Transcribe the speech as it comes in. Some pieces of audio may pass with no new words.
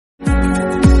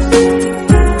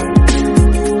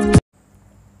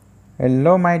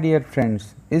Hello my dear friends,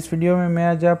 इस video में मैं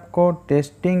आज आपको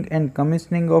testing and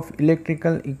commissioning of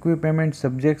electrical equipment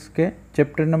subjects के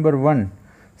चैप्टर नंबर 1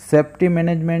 सेफ्टी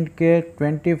मैनेजमेंट के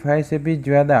 25 से भी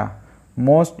ज़्यादा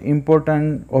मोस्ट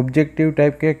इम्पोर्टेंट ऑब्जेक्टिव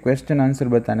टाइप के क्वेश्चन आंसर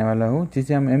बताने वाला हूँ,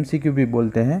 जिसे हम MCQ भी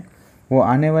बोलते हैं। वो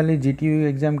आने वाली GTU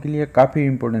एग्ज़ाम के लिए काफ़ी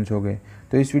इंपॉर्टेंस हो गए,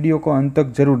 तो इस वीडियो को अंत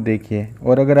तक ज़रूर देखिए।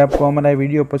 और अगर आपको हमारा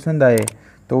वीडियो पसंद आए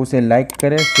तो उसे लाइक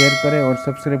करें, शेयर करें और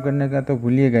सब्सक्राइब करने का तो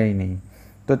भूलिएगा ही नहीं।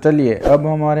 तो चलिए अब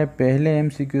हमारे पहले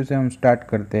MCQ से हम स्टार्ट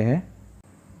करते हैं।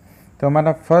 तो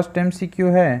हमारा फर्स्ट MCQ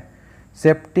है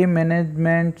safety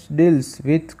management deals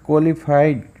with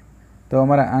qualified. तो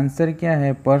हमारा आंसर क्या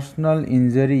है? Personal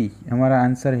injury. हमारा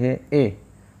आंसर है ए।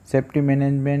 सेफ्टी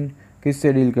मैनेजमेंट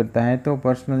किससे डील करता है? तो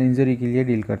पर्सनल इंजरी के लिए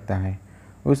डील करता है।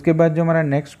 उसके बाद जो हमारा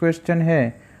नेक्स्ट क्वेश्चन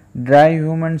है dry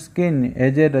human skin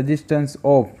as a resistance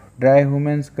of. Dry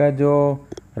humans का जो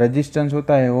रजिस्टेंस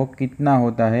होता है वो कितना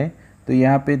होता है? तो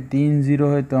यहाँ पे 3 0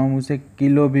 है तो हम उसे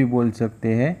किलो भी बोल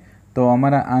सकते हैं। तो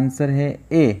हमारा आंसर है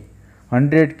ए।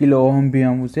 100 किलो ओहम भी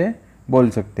हम उसे बोल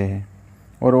सकते हैं,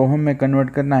 और ओहम में कन्वर्ट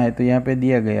करना है तो यहाँ पे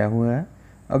दिया गया हुआ है।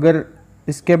 अगर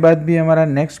इसके बाद भी हमारा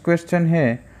नेक्स्ट क्वेश्चन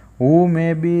है who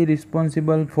may be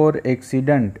responsible for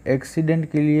accident. Accident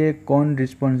के लिए कौन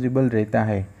रिस्पॉन्सिबल रहता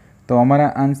है? तो हमारा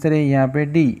आंसर है यहाँ पे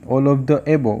डी, ऑल ऑफ द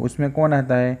एबो। उसमें कौन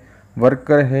आता है?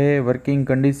 वर्कर है, वर्किंग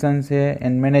कंडीशंस है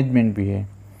एंड मैनेजमेंट भी है।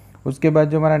 उसके बाद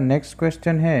जो हमारा नेक्स्ट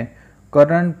क्वेश्चन है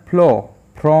current flow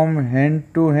from hand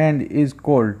to hand is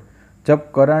called. जब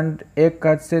करंट एक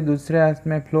हाथ से दूसरे हाथ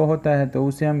में फ्लो होता है तो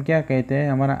उसे हम क्या कहते हैं?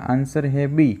 हमारा आंसर है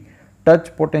बी, टच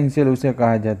पोटेंशियल उसे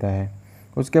कहा जाता है।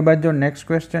 उसके बाद जो नेक्स्ट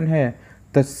क्वेश्चन है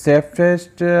the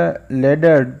safest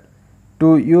ladder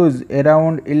to use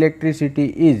around electricity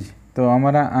is. तो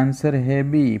हमारा आंसर है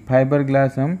बी, फाइबर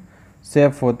ग्लास हम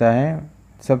सेफ होता है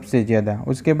सबसे ज़्यादा।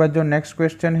 उसके बाद जो नेक्स्ट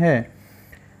क्वेश्चन है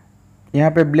यहाँ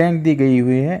पे ब्लैंक दी गई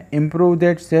हुई है improve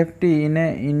that safety in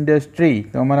A industry.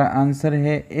 तो हमारा आंसर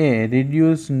है ए,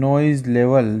 reduce noise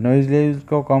level. Noise level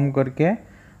को कम करके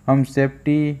हम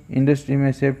सेफ्टी, इंडस्ट्री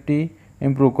में सेफ्टी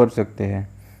इम्प्रूव कर सकते हैं।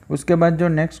 उसके बाद जो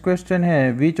नेक्स्ट क्वेश्चन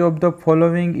है which of the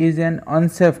following is an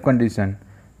unsafe condition.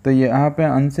 तो ये यहाँ पे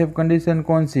अनसेफ कंडीशन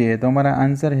कौन सी है? तो हमारा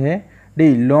आंसर है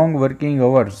डी, लॉन्ग वर्किंग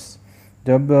आवर्स।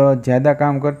 जब ज़्यादा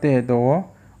काम करते हैं तो वो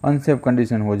अनसेफ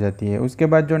कंडीशन हो जाती है। उसके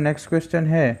बाद जो नेक्स्ट क्वेश्चन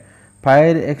है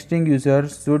fire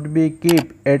extinguishers should be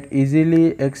keep at easily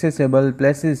accessible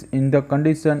places in the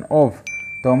condition of.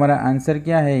 तो हमारा आंसर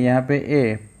क्या है यहाँ पे?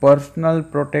 ए, पर्सनल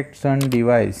प्रोटेक्शन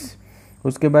डिवाइस।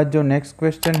 उसके बाद जो नेक्स्ट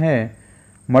क्वेश्चन है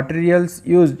materials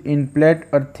used in plate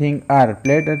earthing are.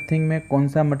 Plate earthing में कौन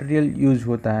सा मटेरियल यूज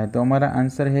होता है? तो हमारा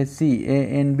आंसर है सी, ए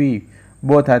एंड बी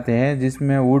बोथ आते हैं,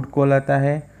 जिसमें वुड कोल आता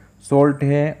है, सोल्ट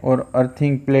है और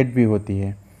अर्थिंग प्लेट भी होती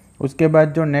है। उसके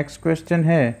बाद जो नेक्स्ट क्वेश्चन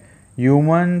है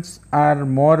humans are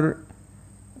more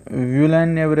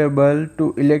vulnerable to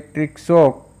electric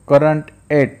shock current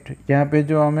at। यहाँ पे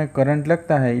जो हमें करंट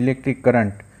लगता है, इलेक्ट्रिक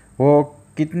करंट, वो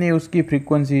कितनी उसकी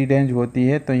फ्रीक्वेंसी रेंज होती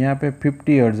है? तो यहाँ पे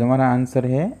 50 हर्ट्ज़ हमारा आंसर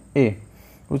है ए।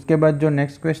 उसके बाद जो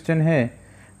नेक्स्ट क्वेश्चन है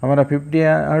हमारा 50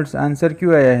 हर्ट्ज़ आंसर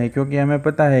क्यों आया है? क्योंकि हमें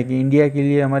पता है कि इंडिया के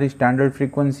लिए हमारी स्टैंडर्ड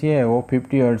फ्रीक्वेंसी है वो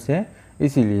 50 हर्ट्ज़ है,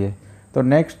 इसीलिए। तो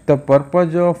next the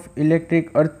purpose of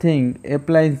electric earthing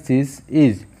appliances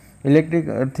is. Electric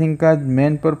earthing का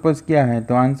मेन पर्पस क्या है?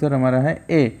 तो आंसर हमारा है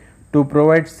ए, to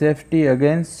provide safety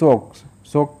against shocks.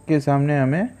 Shock के सामने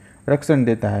हमें रक्षण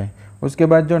देता है। उसके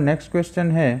बाद जो नेक्स्ट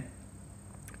क्वेश्चन है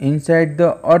inside the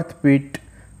earth pit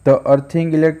the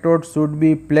earthing electrode should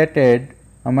be plated.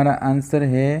 हमारा आंसर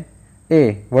है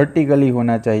ए, वर्टिकली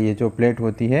होना चाहिए। जो प्लेट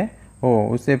होती है वो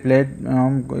उसे प्लेट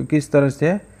हम किस तरह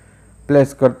से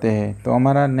प्लेस करते हैं? तो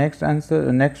हमारा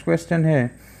नेक्स्ट क्वेश्चन है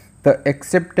the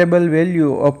acceptable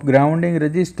value of grounding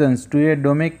resistance to A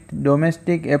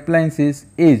domestic appliances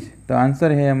is. तो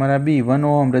आंसर है हमारा बी, 1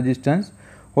 ओम रेजिस्टेंस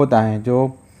होता है जो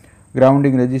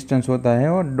ग्राउंडिंग रेजिस्टेंस होता है,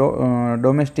 और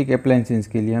डोमेस्टिक अप्लायंसेस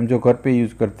के लिए हम जो घर पे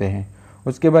यूज़ करते हैं।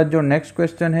 उसके बाद जो नेक्स्ट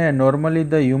क्वेश्चन है normally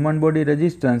the human body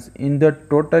resistance in the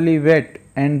totally wait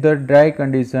and the dry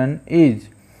condition is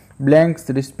blanks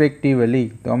respectively.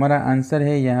 तो हमारा आंसर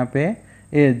है यहाँ पे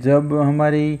ए, जब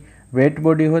हमारी वेट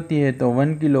बॉडी होती है तो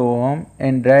 1 kilo ohm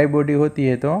and dry body होती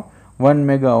है तो 1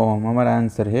 मेगा ओम। हमारा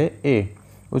आंसर है ए।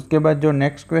 उसके बाद जो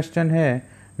नेक्स्ट क्वेश्चन है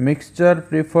mixture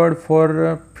preferred for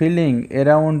filling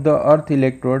around the earth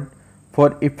electrode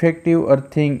for effective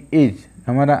earthing is.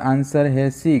 हमारा आंसर है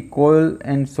सी, कोल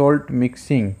एंड सोल्ट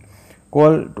मिक्सिंग।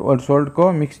 कोल और सोल्ट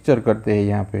को मिक्सचर करते हैं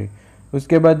यहाँ पे।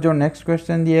 उसके बाद जो नेक्स्ट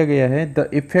क्वेश्चन दिया गया है the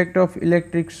effect of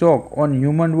electric shock on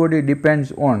human body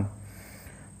depends on.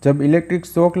 जब इलेक्ट्रिक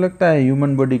शॉक लगता है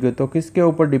ह्यूमन बॉडी को तो किसके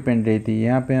ऊपर डिपेंड रहती है?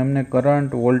 यहाँ पे हमने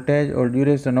करंट, वोल्टेज और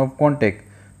ड्यूरेशन ऑफ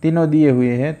कॉन्टैक्ट तीनों दिए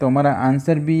हुए हैं, तो हमारा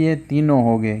आंसर भी ये तीनों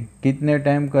हो गए। कितने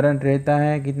टाइम करंट रहता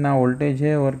है, कितना वोल्टेज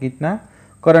है और कितना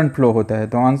करंट फ्लो होता है,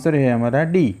 तो आंसर है हमारा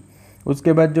डी।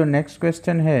 उसके बाद जो नेक्स्ट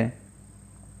क्वेश्चन है,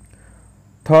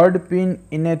 third pin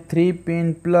in A 3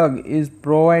 pin plug is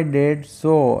provided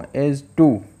so as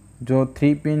to. जो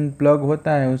 3 पिन प्लग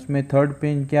होता है उसमें थर्ड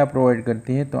पिन क्या प्रोवाइड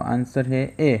करती है, तो आंसर है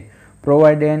ए,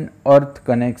 provide an earth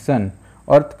connection,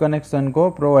 earth connection को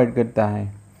प्रोवाइड करता है।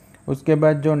 उसके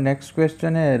बाद जो नेक्स्ट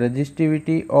क्वेश्चन है,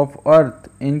 resistivity of earth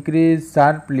increase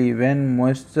sharply when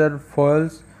moisture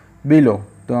falls below,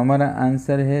 तो हमारा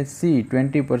आंसर है सी,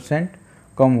 20%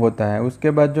 कम होता है।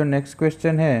 उसके बाद जो नेक्स्ट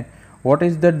क्वेश्चन है, what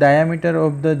is the diameter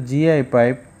of the GI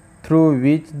pipe through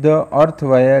which the earth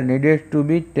wire needed to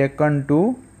be taken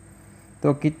to,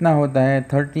 तो कितना होता है,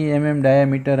 30 mm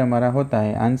डायमीटर हमारा होता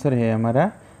है, आंसर है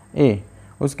हमारा ए।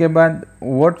 उसके बाद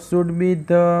what should be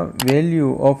the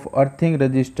value of earthing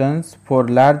resistance for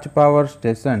large power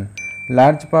station,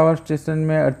 large power station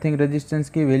में अर्थिंग रेजिस्टेंस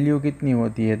की वैल्यू कितनी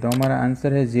होती है, तो हमारा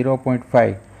आंसर है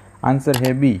 0.5, आंसर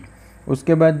है बी।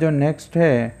 उसके बाद जो नेक्स्ट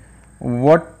है,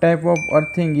 what type of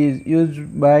earthing is use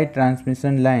by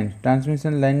transmission line,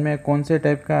 transmission line में कौन से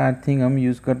टाइप का अर्थिंग हम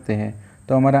यूज़ करते हैं,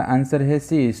 तो हमारा आंसर है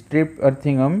सी, स्ट्रिप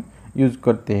अर्थिंग हम यूज़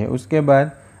करते हैं। उसके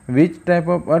बाद which type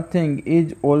of earthing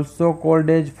is also called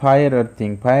as fire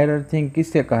earthing, fire earthing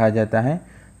किससे कहा जाता है,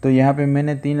 तो यहाँ पे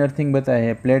मैंने 3 अर्थिंग बताए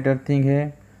हैं, प्लेट अर्थिंग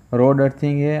है, रोड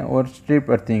अर्थिंग है और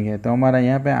स्ट्रिप अर्थिंग है, तो हमारा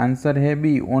यहाँ पे आंसर है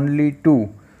बी, ओनली 2।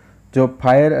 जो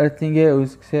फायर अर्थिंग है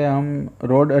उससे हम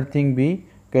रोड अर्थिंग भी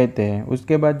कहते हैं।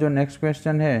 उसके बाद जो नेक्स्ट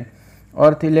क्वेश्चन है,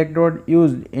 अर्थ electrode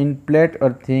used in plate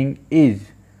earthing is,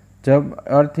 जब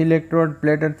अर्थ इलेक्ट्रोड,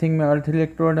 प्लेट अर्थिंग में अर्थ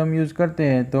इलेक्ट्रोड हम यूज़ करते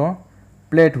हैं तो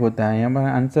प्लेट होता है, हमारा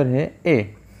आंसर है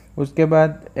ए। उसके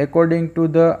बाद according to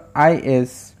the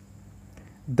IS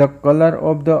the colour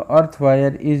of the earth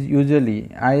wire is usually,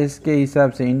 IS के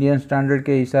हिसाब से, इंडियन स्टैंडर्ड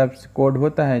के हिसाब से कोड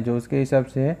होता है जो, उसके हिसाब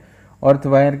से अर्थ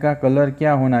वायर का कलर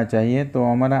क्या होना चाहिए, तो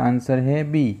हमारा आंसर है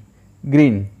बी,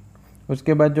 ग्रीन।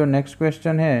 उसके बाद जो नेक्स्ट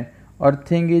क्वेश्चन है,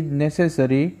 earthing is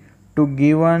necessary to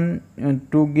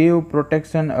give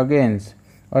protection against,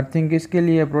 earthing किसके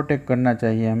लिए प्रोटेक्ट करना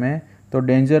चाहिए हमें, तो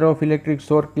डेंजर ऑफ इलेक्ट्रिक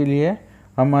शॉक के लिए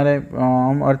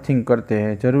हम अर्थिंग करते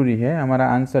हैं, ज़रूरी है, हमारा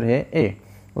आंसर है ए।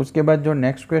 उसके बाद जो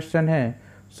नेक्स्ट क्वेश्चन है,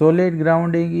 solid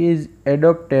grounding is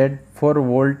adopted for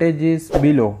voltages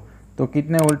below, तो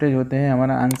कितने वोल्टेज होते हैं,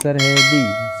 हमारा आंसर है डी,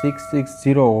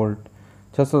 660 वोल्ट,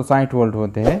 660 वोल्ट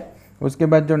होते हैं। उसके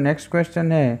बाद जो नेक्स्ट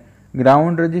क्वेश्चन है,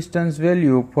 ground resistance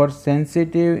value for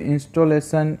sensitive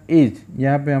installation is,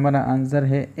 यहाँ पे हमारा आंसर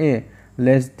है ए,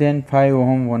 लेस देन 5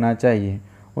 ओम होना चाहिए।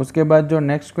 उसके बाद जो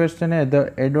नेक्स्ट क्वेश्चन है,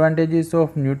 the advantages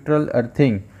of neutral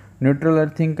earthing, neutral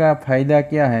earthing का फ़ायदा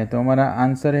क्या है, तो हमारा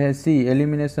आंसर है सी,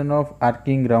 एलिमिनेशन ऑफ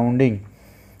आर्किंग ग्राउंडिंग।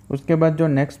 उसके बाद जो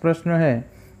नेक्स्ट प्रश्न है,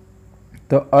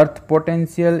 तो अर्थ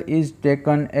potential is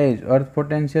taken as, earth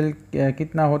potential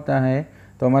कितना होता है,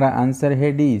 तो हमारा आंसर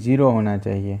है डी, 0 होना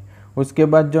चाहिए। उसके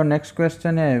बाद जो नेक्स्ट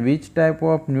क्वेश्चन है, which type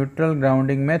of neutral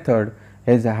grounding method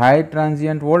has high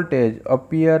transient voltage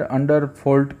appear under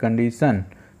fault condition,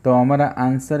 तो हमारा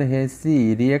आंसर है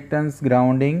सी, रिएक्टेंस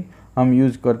ग्राउंडिंग हम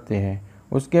यूज़ करते हैं।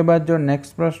 उसके बाद जो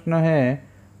नेक्स्ट प्रश्न है,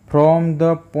 from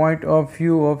the point of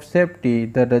view of safety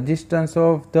the resistance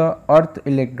of the earth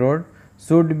electrode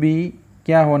should be,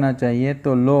 क्या होना चाहिए,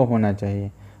 तो लो होना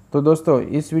चाहिए। तो दोस्तों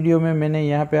इस वीडियो में मैंने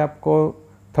यहाँ पे आपको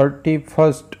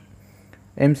 31st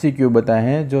MCQ बताए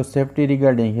हैं जो सेफ्टी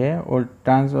रिगार्डिंग है, और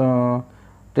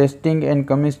testing and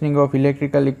commissioning of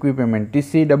electrical equipment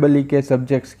TCEE के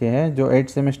सब्जेक्ट्स के हैं, जो 8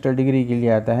 सेमेस्टर डिग्री के लिए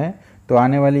आता है, तो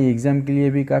आने वाली एग्ज़ाम के लिए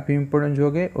भी काफ़ी इंपॉर्टेंस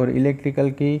हो गए, और इलेक्ट्रिकल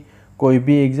की कोई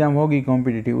भी एग्ज़ाम होगी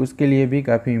कॉम्पिटिटिव, उसके लिए भी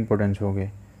काफ़ी इंपॉर्टेंस हो गए।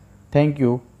 Thank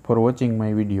you for watching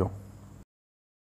my video.